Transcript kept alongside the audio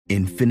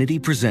Infinity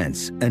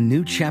presents a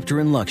new chapter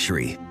in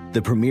luxury,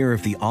 the premiere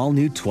of the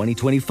all-new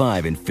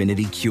 2025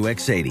 Infinity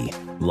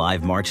QX80,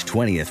 live March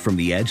 20th from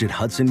the Edge at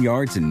Hudson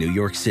Yards in New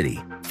York City,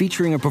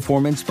 featuring a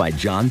performance by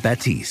John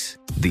Batiste.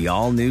 The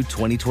all-new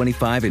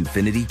 2025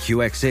 Infinity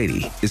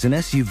QX80 is an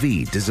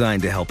SUV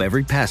designed to help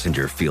every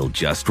passenger feel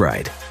just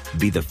right.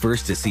 Be the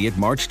first to see it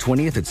March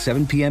 20th at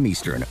 7 p.m.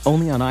 Eastern,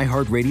 only on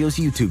iHeartRadio's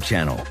YouTube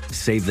channel.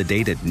 Save the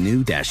date at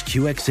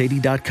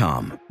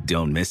new-QX80.com.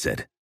 Don't miss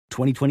it.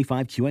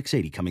 2025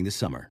 QX80 coming this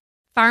summer.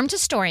 Farm to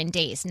store in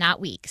days,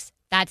 not weeks.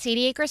 That's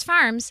 80 Acres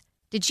Farms.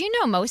 Did you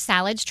know most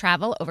salads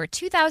travel over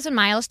 2,000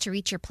 miles to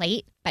reach your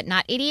plate? But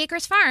not 80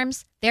 Acres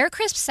Farms. Their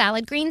crisp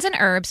salad greens and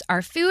herbs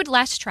are food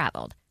less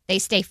traveled. They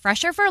stay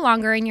fresher for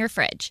longer in your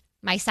fridge.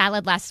 My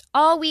salad lasts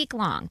all week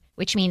long,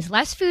 which means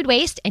less food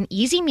waste and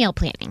easy meal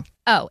planning.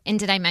 Oh, and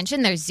did I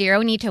mention there's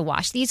zero need to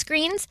wash these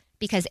greens?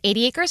 Because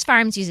 80 Acres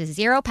Farms uses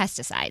zero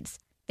pesticides.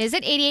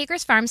 Visit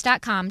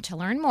 80acresfarms.com to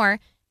learn more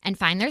and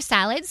find their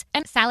salads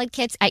and salad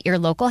kits at your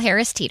local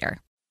Harris Teeter.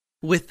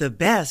 With the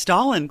best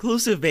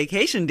all-inclusive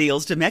vacation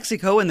deals to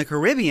Mexico and the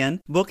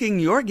Caribbean, booking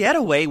your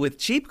getaway with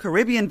Cheap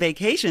Caribbean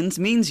Vacations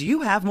means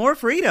you have more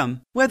freedom.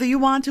 Whether you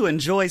want to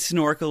enjoy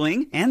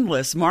snorkeling,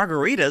 endless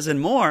margaritas,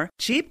 and more,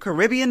 Cheap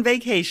Caribbean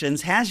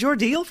Vacations has your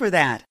deal for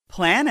that.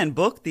 Plan and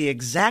book the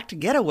exact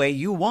getaway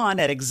you want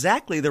at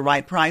exactly the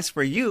right price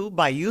for you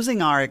by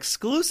using our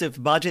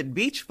exclusive budget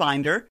beach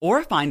finder,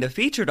 or find a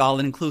featured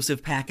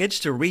all-inclusive package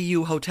to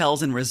Riu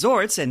Hotels and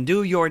Resorts and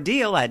do your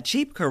deal at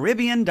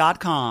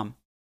cheapcaribbean.com.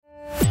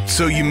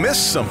 So you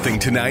missed something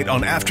tonight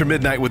on After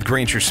Midnight with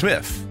Granger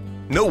Smith.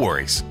 No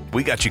worries,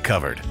 we got you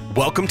covered.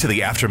 Welcome to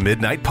the After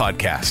Midnight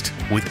Podcast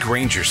with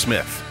Granger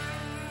Smith.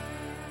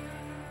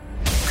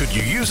 Could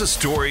you use a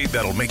story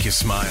that'll make you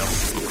smile?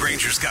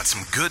 Granger's got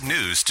some good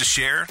news to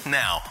share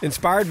now.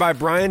 Inspired by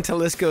Brian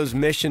Talisco's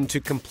mission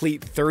to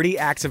complete 30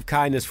 acts of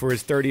kindness for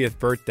his 30th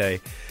birthday,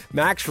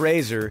 Max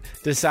Razor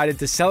decided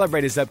to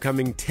celebrate his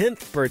upcoming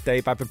 10th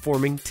birthday by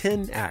performing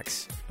 10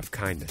 acts of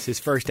kindness.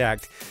 His first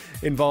act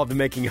involved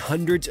making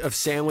hundreds of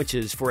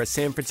sandwiches for a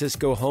San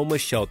Francisco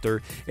homeless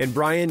shelter, and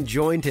Brian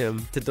joined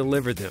him to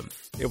deliver them.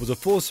 It was a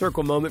full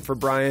circle moment for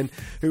Brian,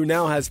 who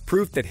now has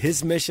proof that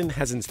his mission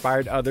has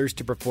inspired others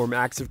to perform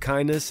acts of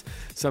kindness,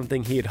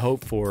 something he had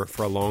hoped for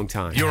a long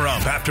time. You're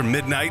up After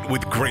Midnight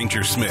with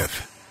Granger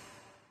Smith.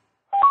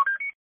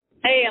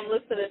 Hey, I'm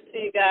listening to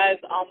you guys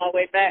on my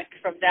way back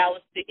from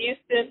Dallas to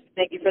Houston.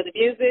 Thank you for the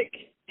music,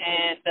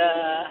 and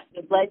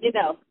just letting you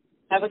know.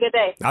 Have a good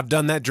day. I've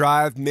done that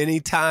drive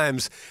many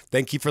times.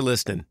 Thank you for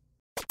listening.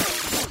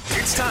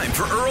 It's time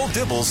for Earl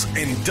Dibbles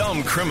and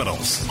Dumb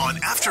Criminals on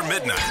After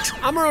Midnight.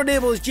 I'm Earl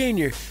Dibbles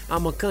Jr.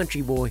 I'm a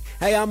country boy.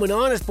 Hey, I'm an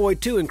honest boy,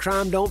 too, and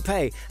crime don't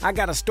pay. I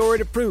got a story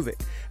to prove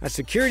it. A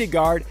security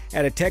guard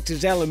at a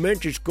Texas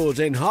elementary school is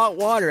in hot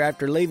water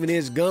after leaving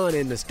his gun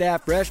in the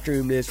staff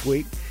restroom this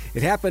week.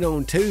 It happened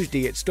on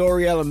Tuesday at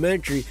Story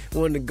Elementary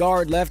when the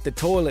guard left the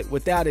toilet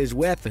without his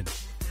weapon.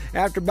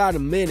 After about a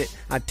minute,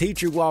 a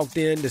teacher walked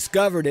in,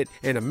 discovered it,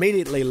 and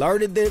immediately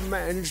alerted the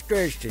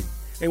administration.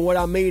 And what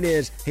I mean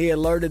is, he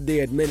alerted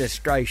the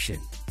administration.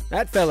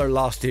 That feller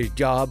lost his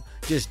job.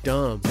 Just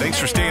dumb. Thanks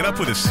for staying up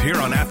with us here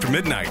on After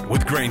Midnight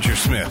with Granger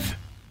Smith.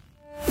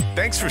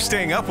 Thanks for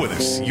staying up with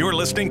us. You're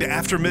listening to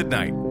After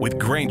Midnight with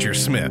Granger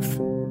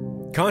Smith.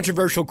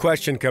 Controversial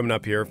question coming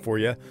up here for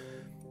you.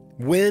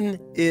 When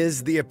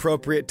is the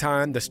appropriate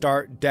time to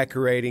start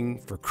decorating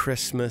for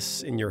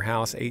Christmas in your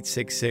house?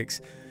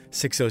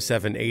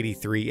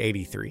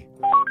 866-607-8383.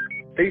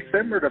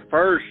 December the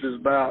 1st is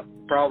about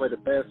probably the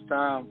best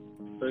time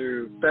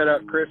to set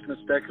up Christmas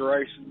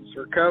decorations,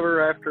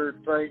 recover after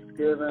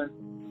Thanksgiving,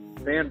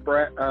 then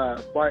Black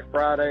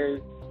Friday.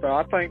 So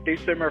I think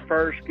December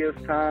 1st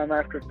gives time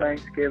after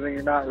Thanksgiving.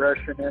 You're not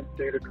rushing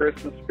into the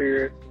Christmas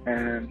spirit,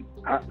 and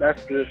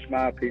that's just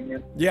my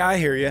opinion. Yeah, I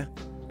hear you.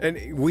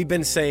 And we've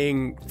been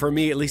saying, for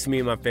me, at least me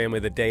and my family,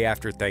 the day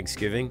after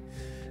Thanksgiving,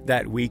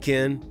 that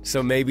weekend.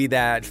 So maybe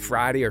that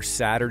Friday or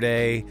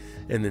Saturday,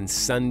 and then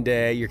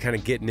Sunday, you're kind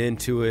of getting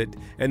into it.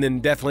 And then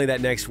definitely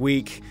that next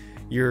week,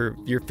 you're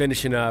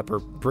finishing up or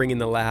bringing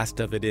the last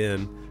of it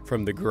in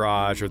from the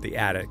garage or the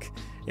attic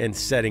and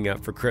setting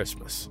up for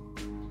Christmas.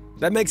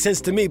 That makes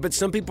sense to me, but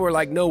some people are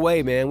like, no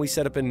way, man. We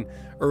set up in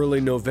early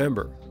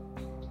November.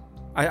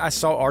 I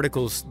saw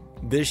articles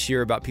this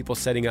year about people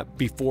setting up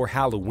before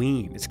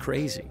Halloween. It's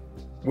crazy.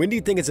 When do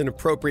you think it's an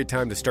appropriate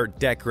time to start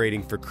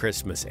decorating for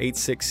Christmas?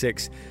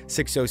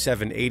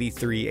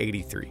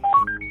 866-607-8383.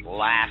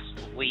 Last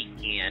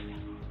weekend,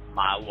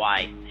 my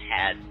wife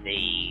had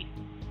the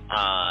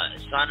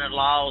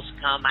son-in-laws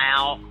come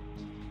out,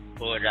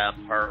 put up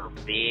her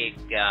big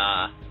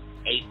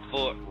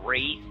 8-foot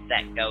wreath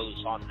that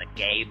goes on the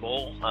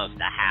gable of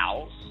the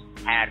house,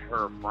 had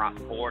her front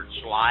porch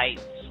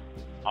lights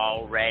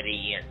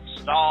already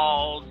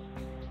installed,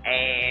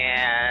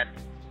 and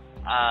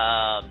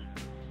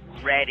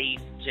ready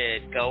to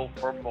go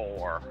for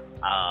more.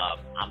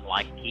 I'm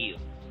like you.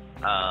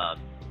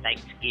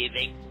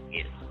 Thanksgiving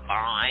is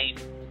fine,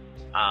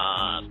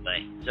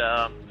 but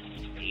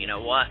you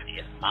know what?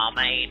 If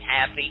Mama ain't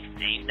happy,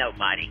 ain't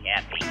nobody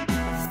happy.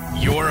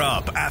 You're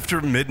up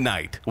after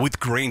midnight with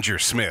Granger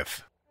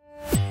Smith.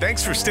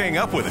 Thanks for staying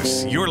up with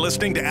us. You're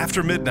listening to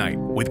After Midnight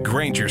with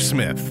Granger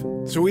Smith.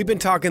 So we've been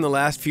talking the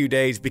last few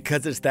days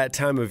because it's that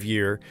time of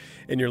year,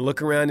 and you're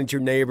looking around at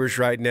your neighbors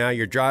right now.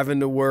 You're driving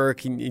to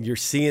work, and you're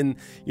seeing,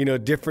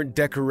 different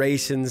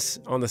decorations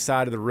on the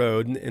side of the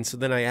road. And so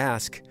then I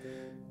ask,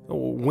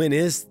 when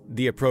is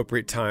the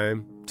appropriate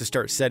time to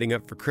start setting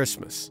up for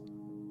Christmas?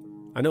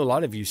 I know a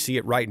lot of you see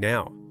it right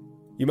now.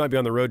 You might be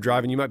on the road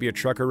driving. You might be a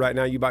trucker right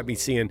now. You might be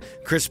seeing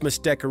Christmas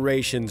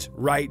decorations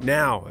right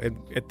now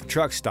at the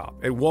truck stop,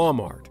 at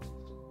Walmart,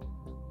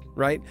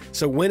 right?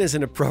 So when is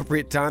an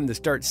appropriate time to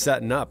start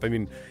setting up? I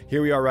mean,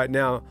 here we are right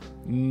now,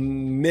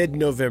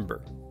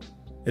 mid-November.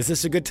 Is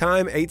this a good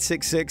time?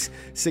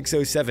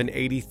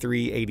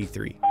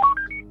 866-607-8383.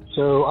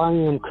 So I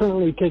am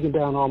currently taking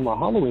down all my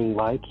Halloween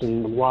lights,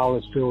 and while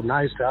it's still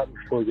nice out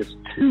before it gets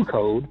too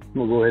cold,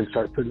 we'll go ahead and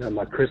start putting up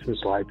my Christmas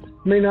lights.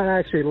 May not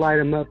actually light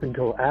them up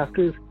until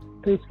after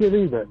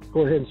Thanksgiving, but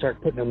go ahead and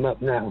start putting them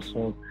up now.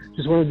 So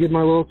just want to give my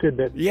little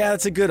tidbit. Yeah,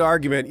 that's a good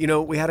argument.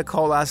 We had a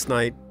call last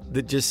night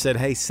that just said,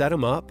 hey, set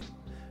them up,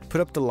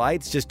 put up the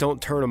lights, just don't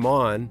turn them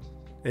on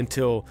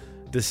until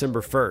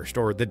December 1st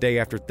or the day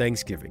after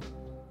Thanksgiving.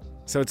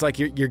 So it's like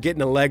you're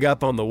getting a leg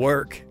up on the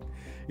work.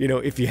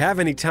 If you have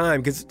any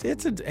time, because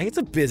it's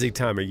a busy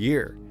time of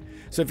year.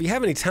 So if you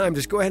have any time,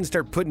 just go ahead and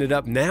start putting it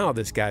up now,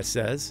 this guy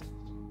says.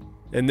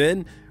 And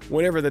then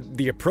whenever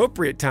the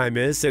appropriate time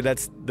is, say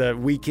that's the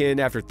weekend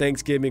after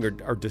Thanksgiving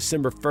or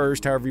December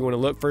 1st, however you want to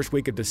look, first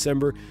week of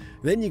December,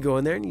 then you go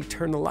in there and you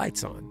turn the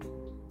lights on.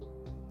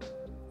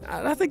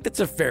 I think that's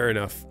a fair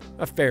enough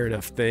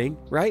thing,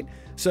 right?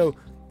 So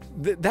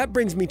that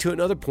brings me to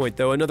another point,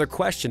 though, another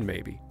question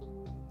maybe.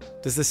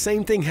 Does the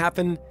same thing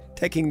happen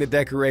taking the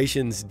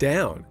decorations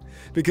down?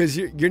 Because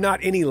you're not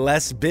any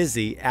less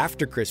busy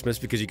after Christmas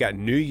because you got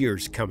New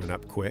Year's coming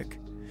up quick.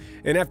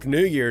 And after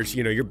New Year's,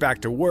 you're back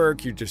to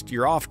work,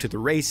 you're off to the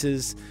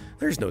races.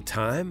 There's no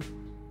time.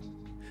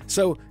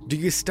 So do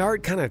you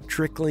start kind of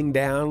trickling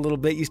down a little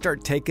bit? You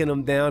start taking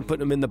them down,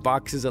 putting them in the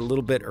boxes a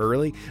little bit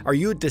early? Are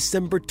you a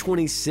December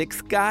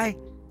 26th guy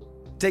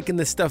taking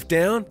this stuff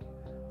down?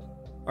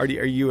 Or are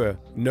you a,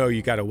 no,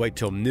 you got to wait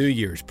till New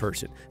Year's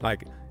person?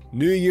 Like,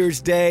 New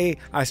Year's Day,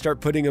 I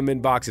start putting them in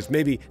boxes.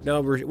 Maybe,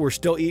 no, we're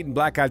still eating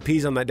black-eyed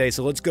peas on that day,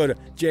 so let's go to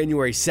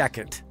January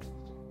 2nd.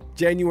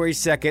 January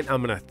 2nd,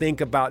 I'm going to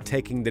think about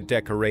taking the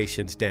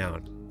decorations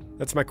down.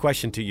 That's my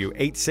question to you.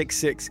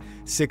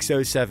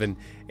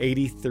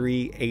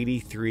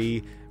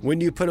 866-607-8383. When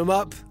do you put them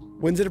up?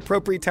 When's an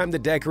appropriate time to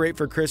decorate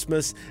for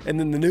Christmas? And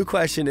then the new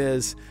question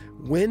is,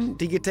 when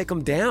do you take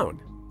them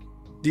down?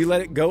 Do you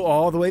let it go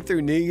all the way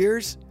through New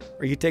Year's?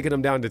 Or are you taking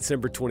them down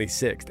December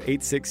 26th?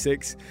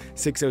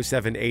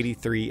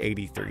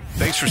 866-607-8383.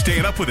 Thanks for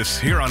staying up with us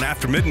here on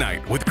After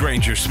Midnight with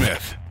Granger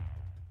Smith.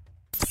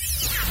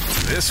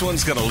 This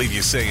one's going to leave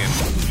you saying,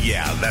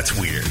 yeah, that's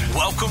weird.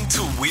 Welcome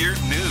to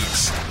Weird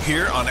News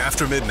here on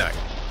After Midnight.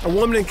 A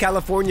woman in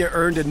California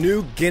earned a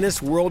new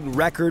Guinness World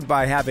Record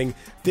by having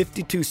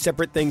 52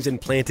 separate things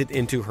implanted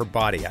into her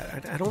body.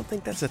 I don't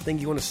think that's a thing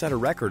you want to set a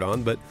record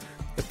on, but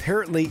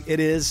apparently it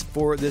is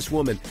for this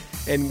woman.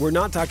 And we're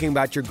not talking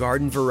about your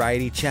garden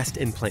variety chest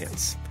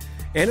implants.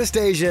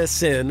 Anastasia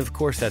Sin, of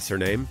course that's her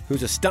name,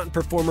 who's a stunt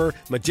performer,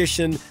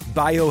 magician,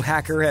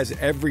 biohacker, has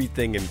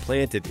everything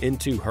implanted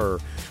into her,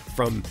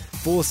 from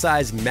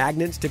full-size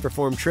magnets to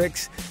perform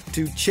tricks,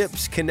 to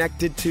chips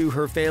connected to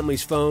her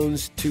family's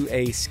phones, to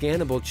a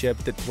scannable chip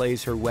that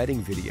plays her wedding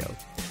video.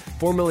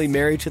 Formerly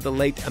married to the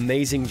late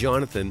Amazing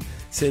Jonathan,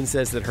 Sin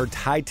says that her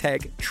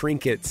high-tech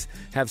trinkets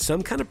have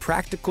some kind of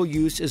practical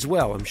use as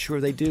well. I'm sure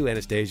they do,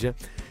 Anastasia.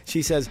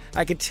 She says,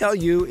 I can tell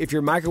you if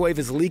your microwave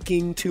is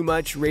leaking too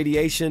much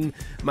radiation,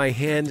 my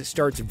hand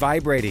starts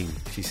vibrating,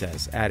 she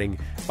says, adding,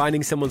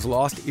 finding someone's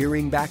lost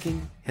earring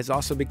backing has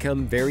also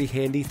become very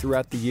handy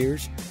throughout the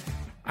years.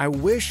 I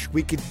wish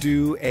we could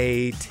do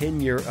a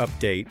 10-year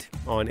update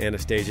on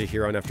Anastasia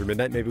here on After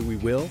Midnight. Maybe we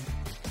will.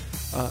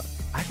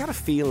 I got a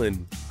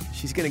feeling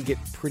she's going to get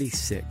pretty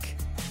sick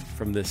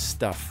from this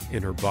stuff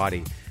in her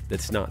body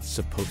that's not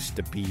supposed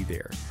to be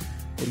there.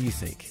 What do you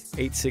think?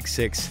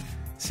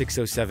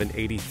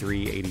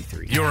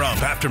 866-607-8383. You're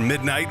up After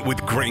Midnight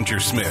with Granger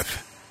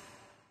Smith.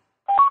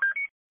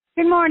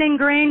 Good morning,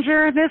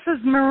 Granger. This is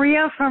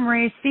Maria from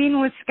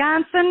Racine,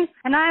 Wisconsin,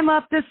 and I'm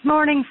up this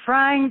morning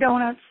frying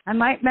donuts. I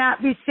might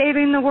not be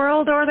saving the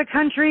world or the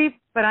country,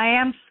 but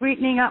I am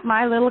sweetening up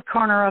my little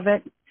corner of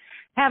it.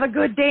 Have a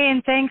good day,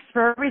 and thanks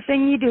for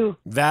everything you do.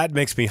 That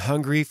makes me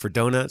hungry for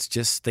donuts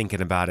just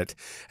thinking about it.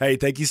 Hey,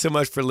 thank you so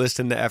much for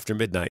listening to After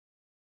Midnight.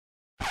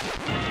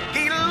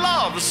 He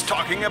loves loves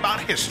talking about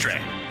history,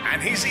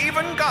 and he's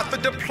even got the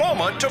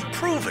diploma to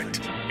prove it.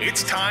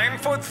 It's time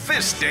for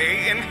This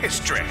Day in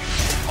History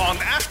on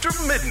After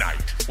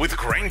Midnight with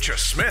Granger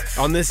Smith.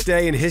 On this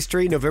day in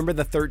history, November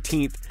the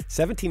 13th,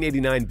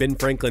 1789, Ben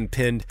Franklin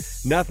penned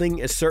 "Nothing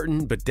is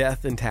Certain But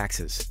Death and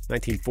Taxes."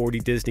 1940,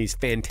 Disney's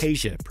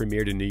Fantasia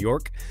premiered in New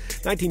York.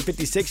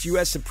 1956,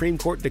 U.S. Supreme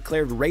Court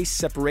declared race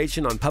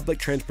separation on public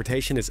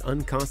transportation as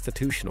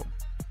unconstitutional.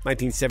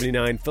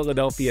 1979,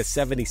 Philadelphia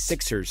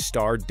 76ers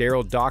star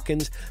Daryl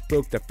Dawkins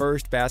broke the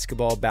first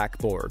basketball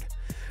backboard.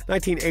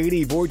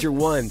 1980, Voyager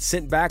 1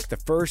 sent back the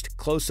first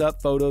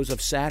close-up photos of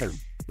Saturn.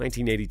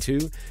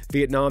 1982,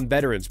 Vietnam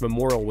Veterans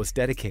Memorial was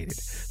dedicated.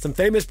 Some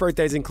famous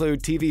birthdays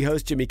include TV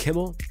host Jimmy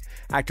Kimmel,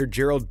 actor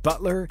Gerald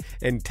Butler,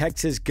 and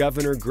Texas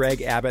Governor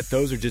Greg Abbott.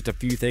 Those are just a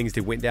few things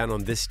that went down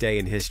on this day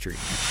in history.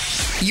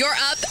 You're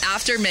up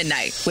after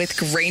midnight with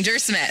Granger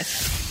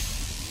Smith.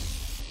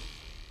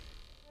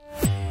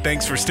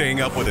 Thanks for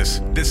staying up with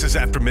us. This is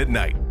After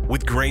Midnight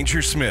with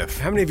Granger Smith.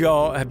 How many of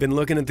y'all have been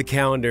looking at the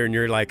calendar and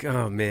you're like,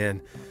 oh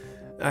man,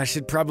 I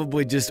should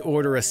probably just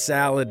order a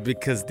salad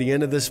because the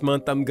end of this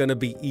month I'm going to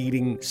be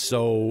eating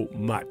so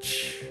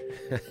much.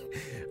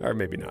 Or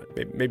maybe not.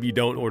 Maybe you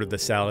don't order the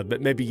salad,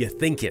 but maybe you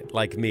think it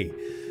like me.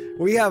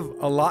 We have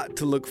a lot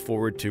to look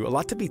forward to, a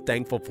lot to be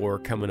thankful for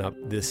coming up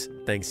this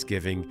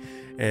Thanksgiving.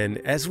 And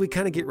as we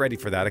kind of get ready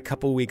for that, a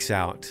couple weeks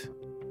out,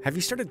 have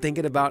you started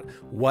thinking about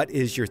what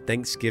is your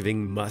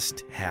Thanksgiving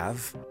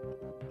must-have?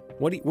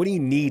 What are you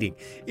needing?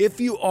 If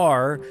you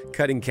are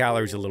cutting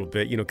calories a little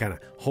bit, kind of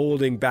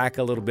holding back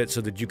a little bit so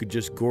that you could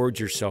just gorge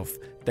yourself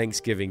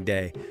Thanksgiving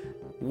Day,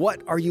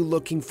 what are you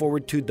looking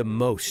forward to the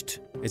most?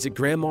 Is it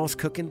grandma's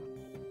cooking?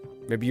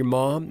 Maybe your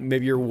mom?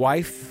 Maybe your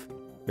wife?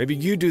 Maybe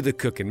you do the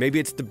cooking. Maybe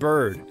it's the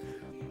bird.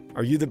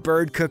 Are you the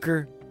bird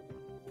cooker?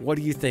 What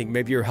do you think?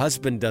 Maybe your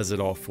husband does it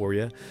all for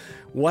you.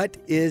 What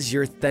is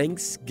your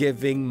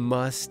Thanksgiving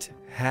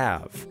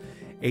must-have?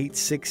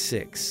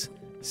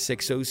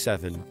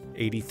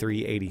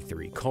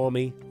 866-607-8383. Call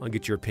me. I'll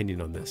get your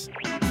opinion on this.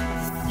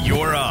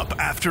 You're up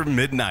after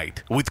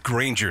midnight with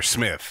Granger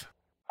Smith.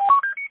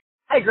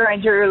 Hey,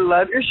 Granger.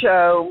 Love your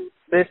show.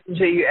 Listen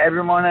to you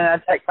every morning. I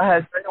take my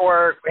husband to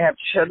work. We have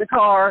to shut the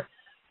car.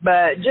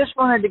 But just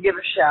wanted to give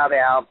a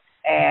shout-out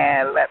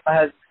and let my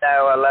husband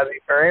know I love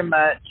you very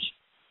much.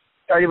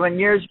 31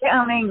 years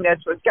counting.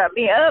 That's what's got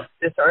me up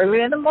this early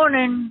in the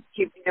morning.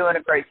 Keep you doing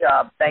a great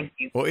job. Thank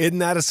you. Well, isn't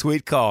that a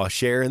sweet call?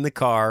 Share in the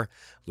car,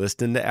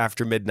 listening to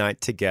After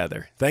Midnight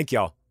together. Thank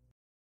y'all.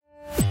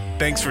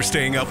 Thanks for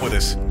staying up with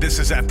us. This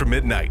is After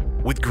Midnight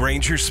with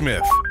Granger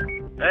Smith.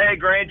 Hey,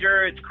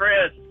 Granger, it's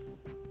Chris.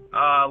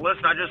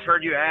 Listen, I just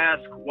heard you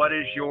ask, what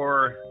is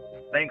your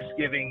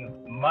Thanksgiving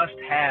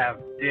must-have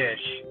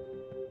dish?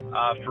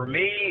 For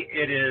me,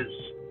 it is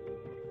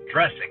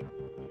dressing.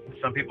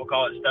 Some people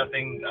call it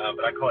stuffing,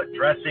 but I call it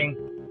dressing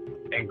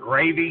and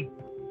gravy.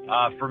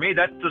 For me,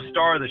 that's the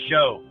star of the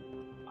show.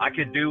 I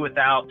could do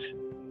without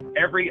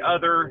every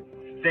other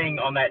thing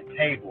on that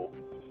table,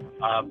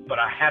 but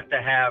I have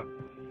to have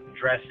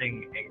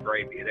dressing and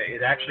gravy.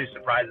 It actually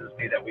surprises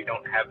me that we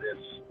don't have this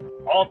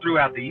all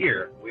throughout the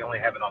year. We only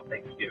have it on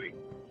Thanksgiving.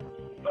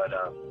 But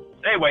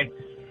anyway,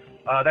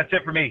 that's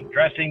it for me.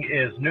 Dressing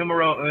is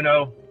numero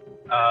uno.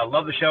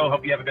 Love the show.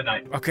 Hope you have a good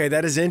night. Okay,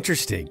 that is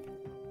interesting.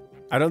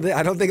 I don't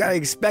think I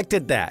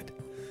expected that.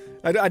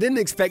 I didn't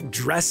expect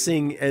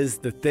dressing as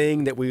the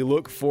thing that we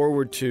look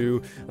forward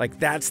to, like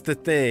that's the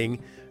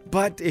thing.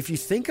 But if you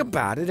think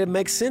about it, it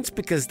makes sense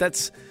because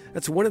that's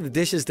one of the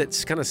dishes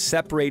that kind of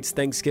separates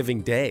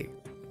Thanksgiving Day.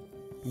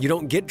 You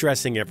don't get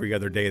dressing every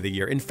other day of the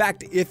year. In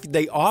fact, if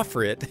they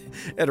offer it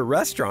at a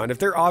restaurant, if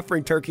they're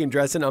offering turkey and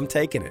dressing, I'm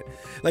taking it.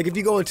 Like if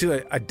you go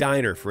into a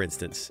diner, for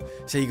instance,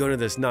 say you go to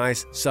this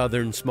nice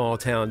southern small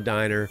town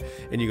diner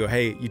and you go,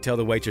 hey, you tell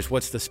the waitress,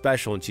 what's the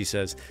special? And she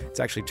says, it's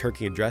actually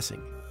turkey and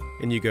dressing.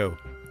 And you go,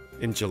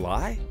 in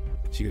July?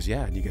 She goes,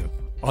 yeah. And you go,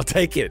 I'll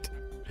take it.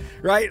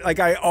 Right? Like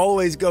I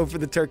always go for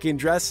the turkey and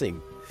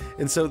dressing.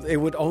 And so it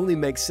would only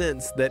make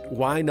sense that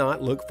why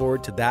not look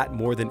forward to that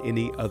more than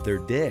any other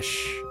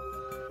dish?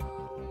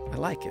 I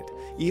like it.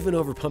 Even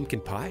over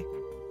pumpkin pie?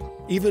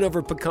 Even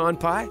over pecan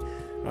pie?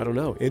 I don't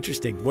know.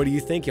 Interesting. What do you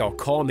think, y'all?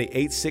 Call me,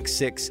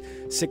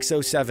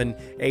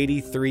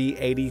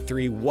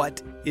 866-607-8383.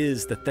 What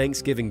is the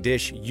Thanksgiving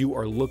dish you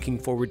are looking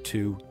forward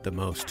to the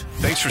most?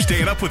 Thanks for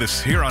staying up with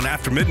us here on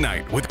After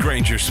Midnight with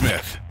Granger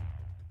Smith.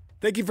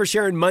 Thank you for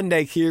sharing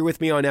Monday here with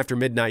me on After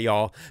Midnight,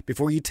 y'all.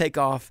 Before you take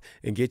off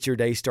and get your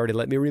day started,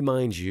 let me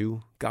remind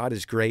you, God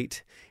is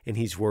great and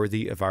He's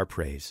worthy of our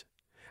praise.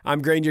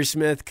 I'm Granger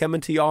Smith,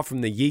 coming to y'all from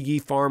the Yee Yee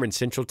Farm in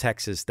Central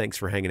Texas. Thanks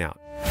for hanging out.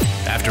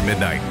 After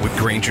Midnight with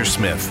Granger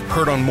Smith.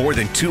 Heard on more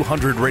than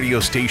 200 radio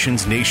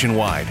stations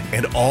nationwide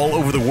and all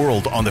over the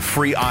world on the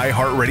free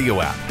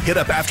iHeartRadio app. Hit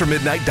up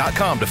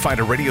aftermidnight.com to find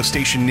a radio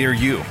station near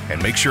you.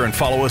 And make sure and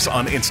follow us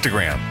on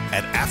Instagram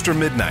at After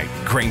Midnight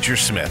Granger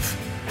Smith.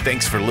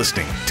 Thanks for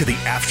listening to the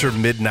After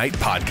Midnight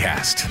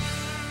Podcast.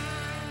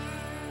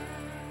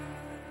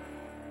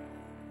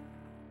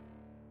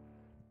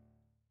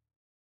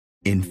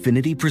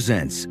 Infiniti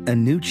presents a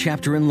new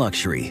chapter in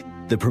luxury,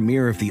 the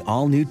premiere of the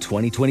all-new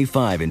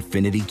 2025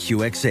 Infiniti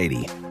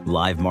QX80,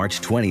 live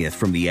March 20th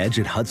from the Edge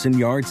at Hudson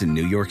Yards in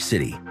New York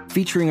City,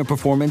 featuring a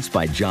performance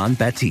by Jon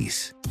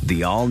Batiste.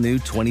 The all-new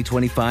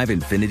 2025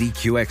 Infiniti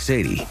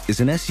QX80 is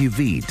an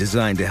SUV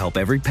designed to help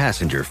every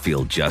passenger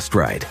feel just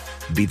right.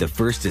 Be the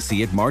first to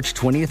see it March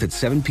 20th at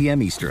 7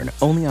 p.m. Eastern,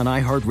 only on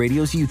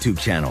iHeartRadio's YouTube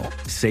channel.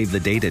 Save the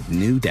date at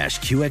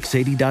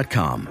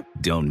new-QX80.com.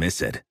 Don't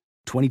miss it.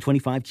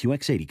 2025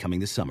 QX80 coming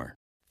this summer.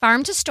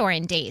 Farm to store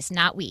in days,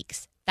 not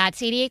weeks.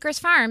 That's 80 Acres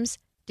Farms.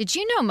 Did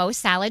you know most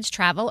salads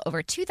travel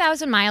over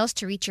 2,000 miles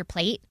to reach your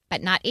plate?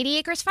 But not 80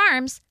 Acres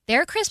Farms.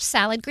 Their crisp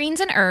salad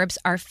greens and herbs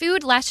are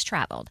food less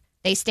traveled.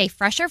 They stay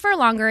fresher for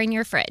longer in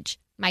your fridge.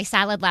 My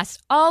salad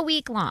lasts all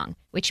week long,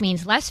 which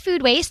means less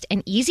food waste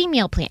and easy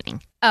meal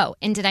planning. Oh,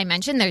 and did I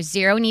mention there's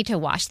zero need to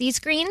wash these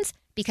greens?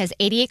 Because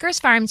 80 Acres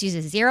Farms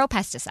uses zero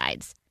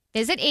pesticides.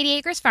 Visit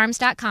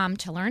 80acresfarms.com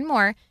to learn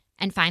more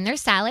and find their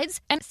salads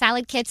and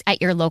salad kits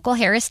at your local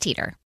Harris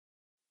Teeter.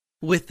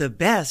 With the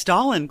best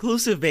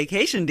all-inclusive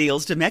vacation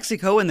deals to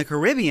Mexico and the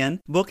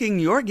Caribbean, booking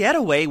your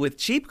getaway with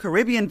Cheap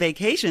Caribbean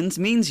Vacations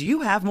means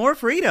you have more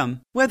freedom.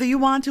 Whether you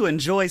want to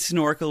enjoy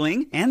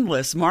snorkeling,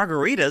 endless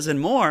margaritas, and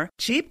more,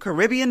 Cheap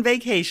Caribbean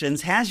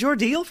Vacations has your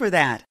deal for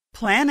that.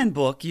 Plan and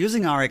book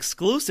using our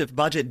exclusive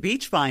budget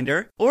beach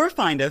finder, or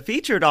find a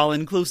featured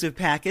all-inclusive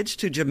package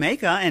to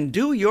Jamaica and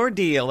do your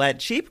deal at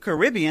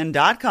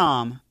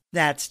cheapcaribbean.com.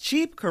 That's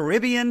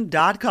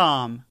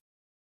cheapcaribbean.com.